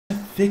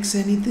fix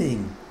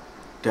anything.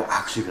 They're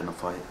actually gonna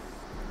fight.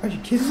 Are you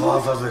kidding me?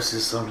 Father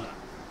versus son.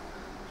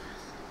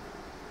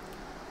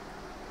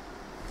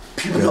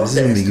 People Yo, this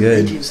is gonna be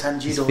good.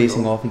 Sanji, He's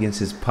facing off against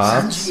his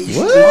pops. Sanji is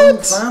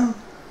What? strong, fam.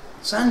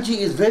 Sanji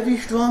is very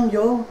strong,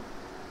 yo.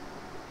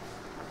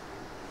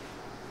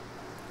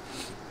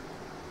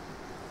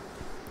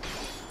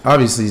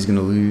 Obviously, he's gonna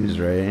lose,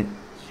 right?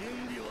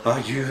 Are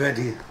you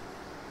ready?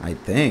 I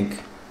think.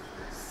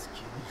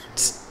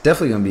 It's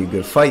definitely gonna be a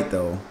good fight,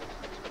 though.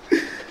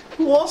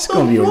 It's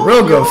gonna be a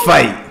real good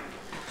fight.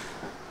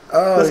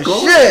 Oh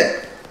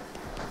shit!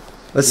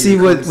 Let's see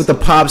what the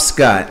pops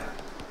got.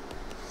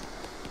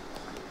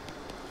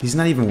 He's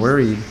not even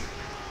worried.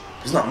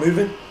 He's not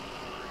moving.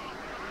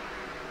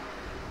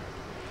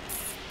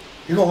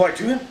 You know what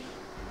you're doing?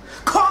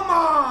 Come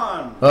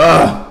on!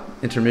 Ah,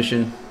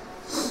 intermission.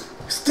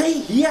 Stay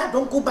here.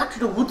 Don't go back to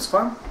the woods,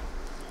 fam.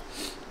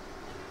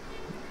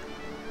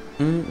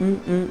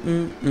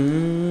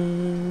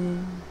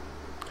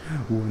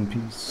 One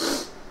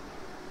Piece.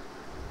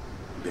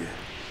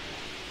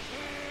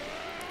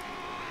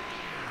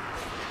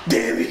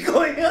 There we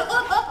go.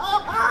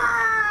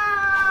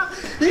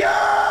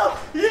 Yo!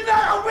 You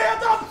know where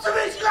the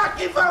observation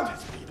lucky from?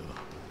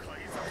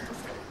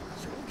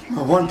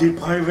 I wanted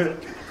pirate.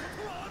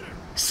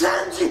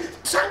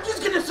 Sanji's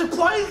gonna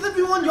surprise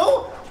everyone,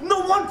 yo!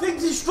 No one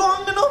thinks he's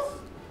strong enough.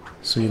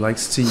 So he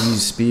likes to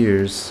use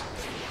spears.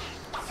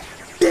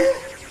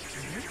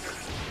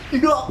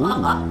 He's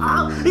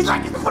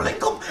like he's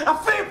pulling up a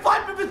fair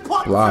fight with his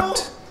partner.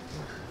 Blocked.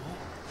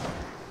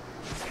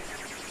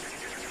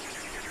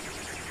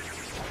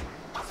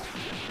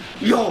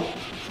 Yo!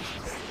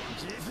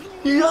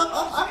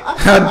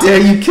 How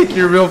dare you kick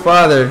your real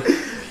father?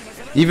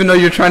 Even though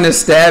you're trying to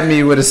stab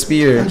me with a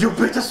spear. And you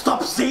better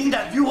stop saying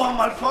that you are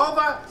my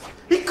father.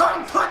 He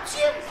can't touch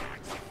him.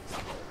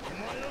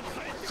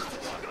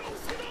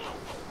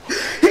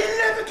 He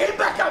never came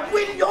back and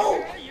win,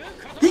 yo.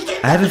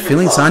 I have a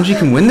feeling Sanji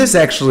can win this,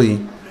 actually.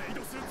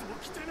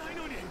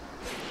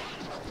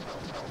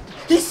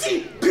 You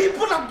see,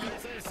 people are...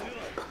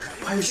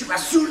 Why should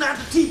as soon as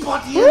the tea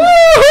party ends?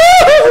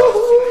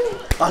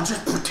 I'll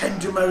just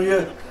pretend to marry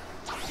her.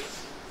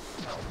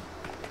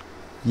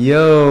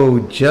 Yo,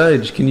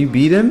 Judge, can you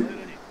beat him?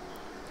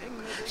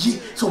 Yeah,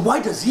 so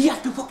why does he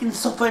have to fucking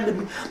suffer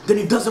and then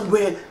it doesn't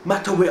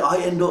matter where I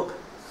end up?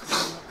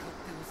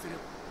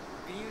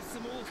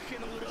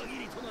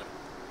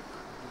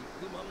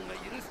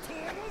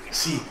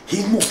 See,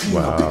 he's more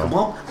feeling a bigger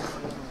mom.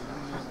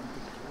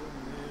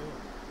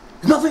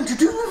 Nothing to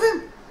do with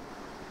him.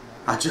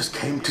 I just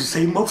came to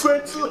save my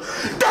friends.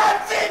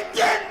 That's it,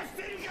 then.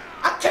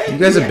 You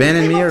guys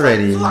abandoned me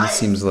already, it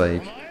seems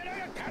like.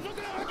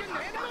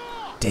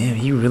 Damn,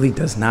 he really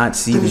does not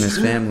see them as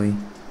family.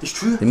 It's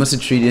true. They must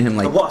have treated him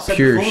like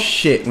pure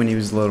shit when he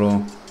was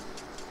little.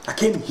 I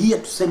came here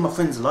to save my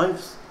friends'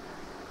 lives.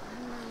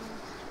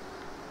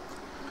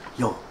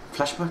 Yo,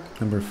 flashback.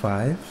 Number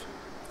 5.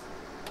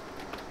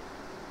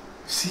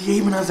 See,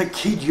 even as a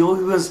kid, yo,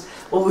 he was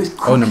always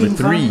cooking. Oh, number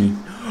 3.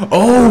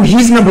 Oh,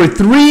 he's number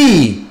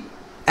 3!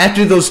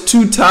 After those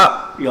 2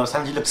 top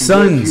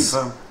sons.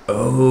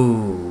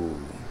 Oh.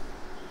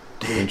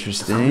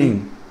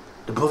 Interesting.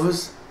 The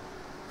brothers.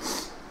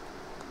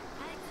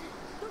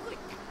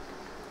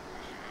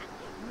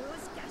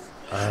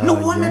 No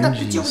wonder that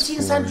picture was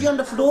seeing Sanji on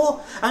the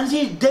floor and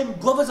see them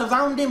brothers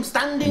around him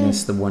standing.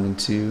 Missed the 1 and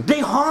 2. They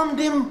harmed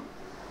him.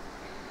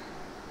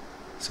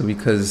 So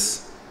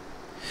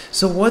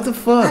so what the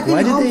fuck?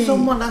 Why did they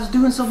someone that's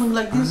doing something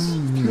like this?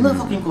 It's not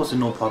fucking causing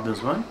no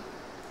problems, man.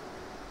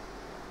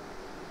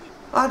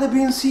 Are they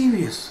being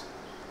serious?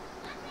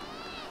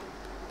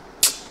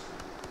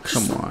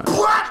 Come on.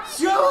 What,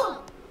 yo?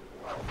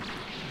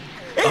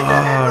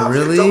 Oh,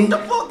 really? The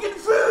fucking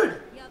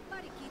food.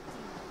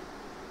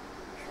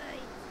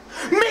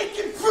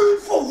 Making food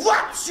for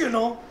rats, you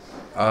know?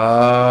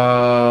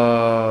 Oh.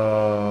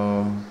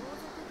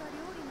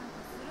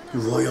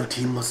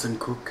 Royalty mustn't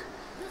cook.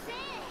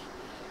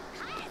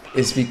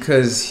 It's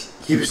because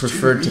he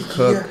preferred to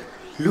cook.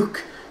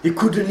 Look, he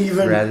couldn't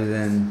even... rather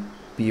than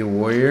be a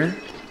warrior.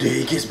 There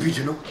he gets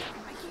beaten up.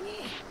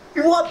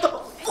 What the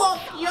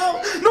fuck, yo?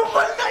 No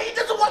wonder he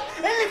doesn't want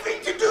anything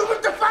to do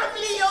with the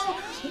family, yo.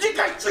 You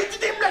guys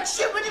treated him like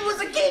shit when he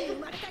was a kid.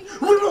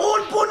 We were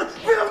all born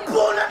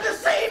on the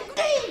same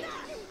day.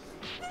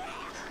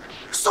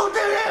 So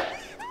they're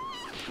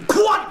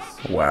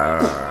quads.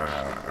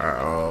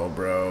 Wow,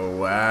 bro.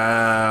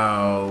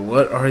 Wow.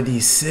 What are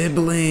these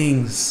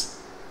siblings?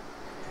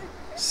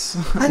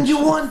 And you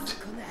want?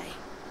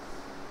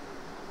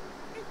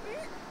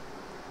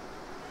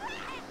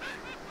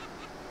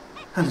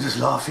 I'm just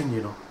laughing,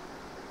 you know.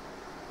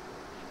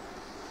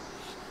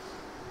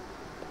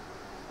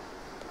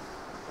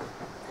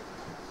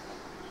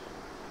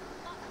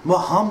 What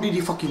harm did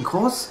he fucking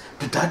cause?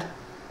 The dad?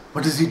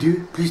 What does he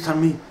do? Please tell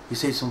me. He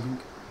says something.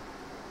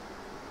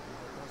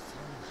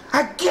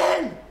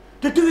 Again!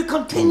 They do it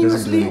continuously. He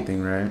doesn't do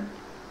anything, right?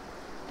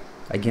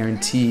 I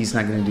guarantee he's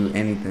not gonna do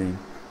anything.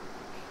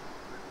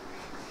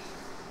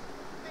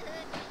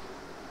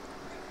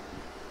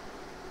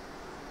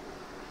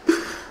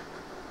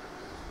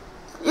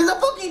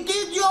 fucking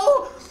kid,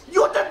 yo!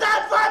 You're the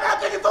dad fan, how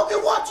can you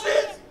fucking watch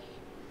this?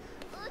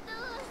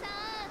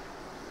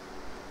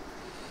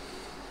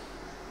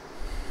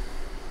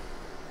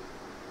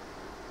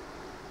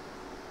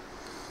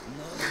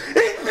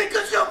 It's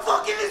because you're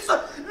fucking his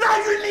son. Now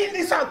you need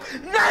his help.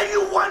 Now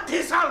you want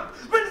his help.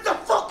 But it's a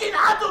fucking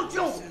adult,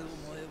 yo!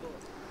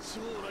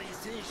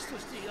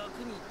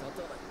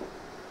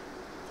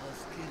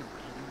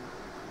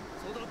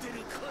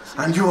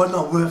 And you are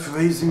not worth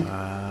raising.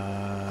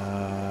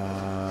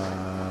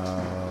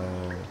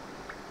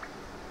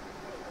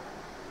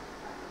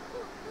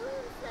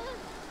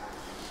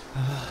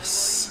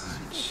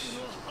 Sanji.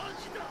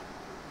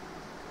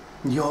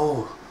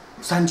 Yo,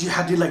 Sanji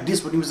had it like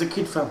this when he was a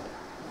kid, fam.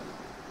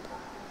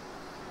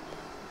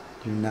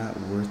 You're not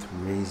worth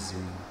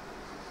raising.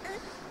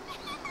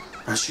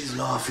 And she's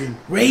laughing.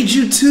 Raid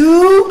you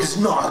too? It's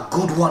not a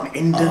good one,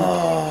 Inden.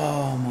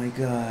 Oh my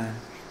god.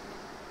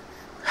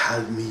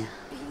 Help me.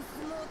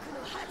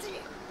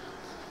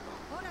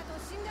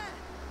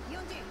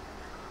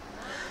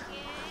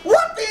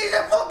 What is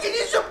a fucking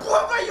is your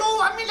brother, yo?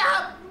 I mean,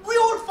 we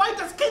all fight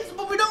as kids,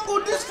 but we don't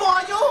go this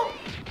far, yo.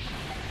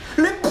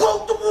 They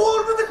broke the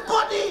wall with his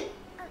body.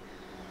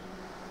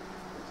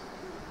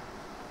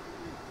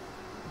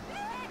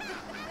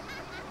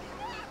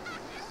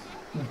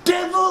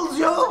 Devils,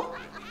 yo.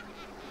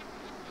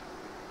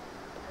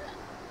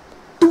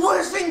 The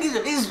worst thing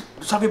is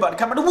sorry about the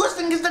camera. The worst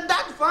thing is the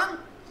dad, fam.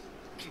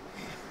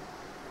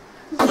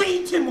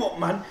 Beat him up,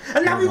 man.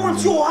 And now he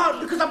wants your heart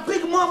because I'm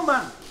big mom,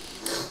 man.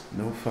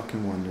 No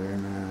fucking wonder,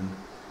 man.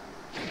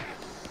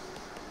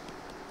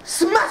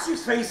 Smash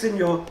his face in,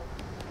 yo.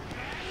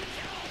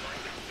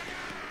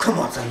 Come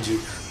on, Sanji.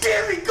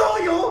 There we go,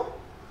 yo.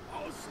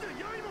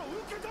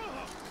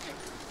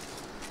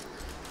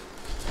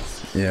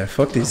 Yeah,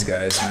 fuck these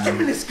guys, Kick him in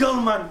man. the skull,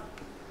 man.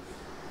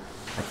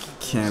 I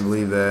can't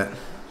believe that.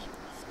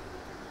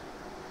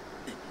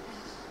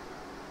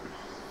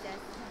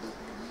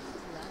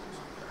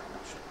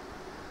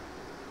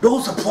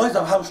 No surprise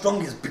of how strong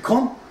he's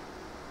become.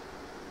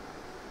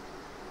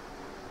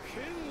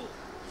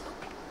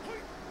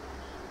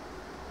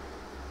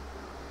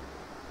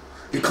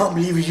 You can't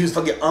believe he used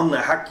fucking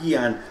Omna Haki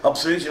and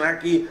Observation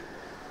Haki.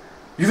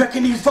 You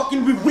reckon he's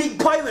fucking with weak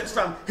pirates,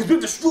 fam? He's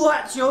with the straw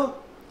hats, yo.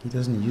 He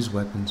doesn't use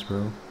weapons,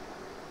 bro.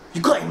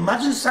 You can't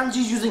imagine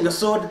Sanji's using a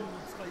sword.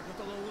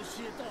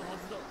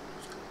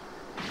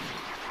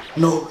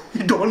 No,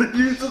 you don't want to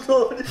use the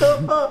sword. I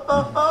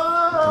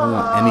don't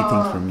want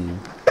anything from you.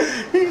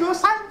 Here you go,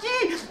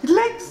 Sanji!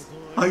 Legs!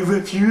 I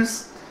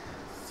refuse.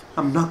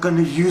 I'm not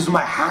gonna use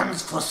my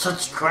hands for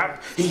such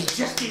crap. He's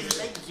just his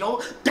legs,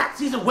 yo. That's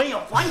his way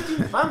of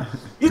fighting, fam.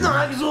 You don't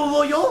have his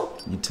over, yo.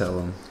 You tell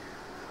him.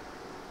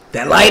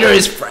 That lighter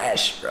is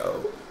fresh,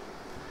 bro.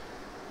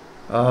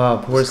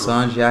 Oh, poor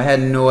Sanji. I had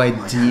no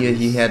idea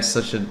he had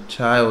such a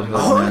childhood,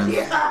 man.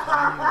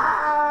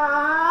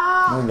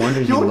 No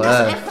wonder he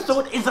left. This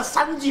episode is a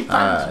Sanji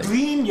fan's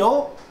dream,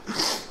 yo.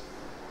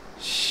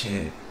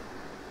 Shit.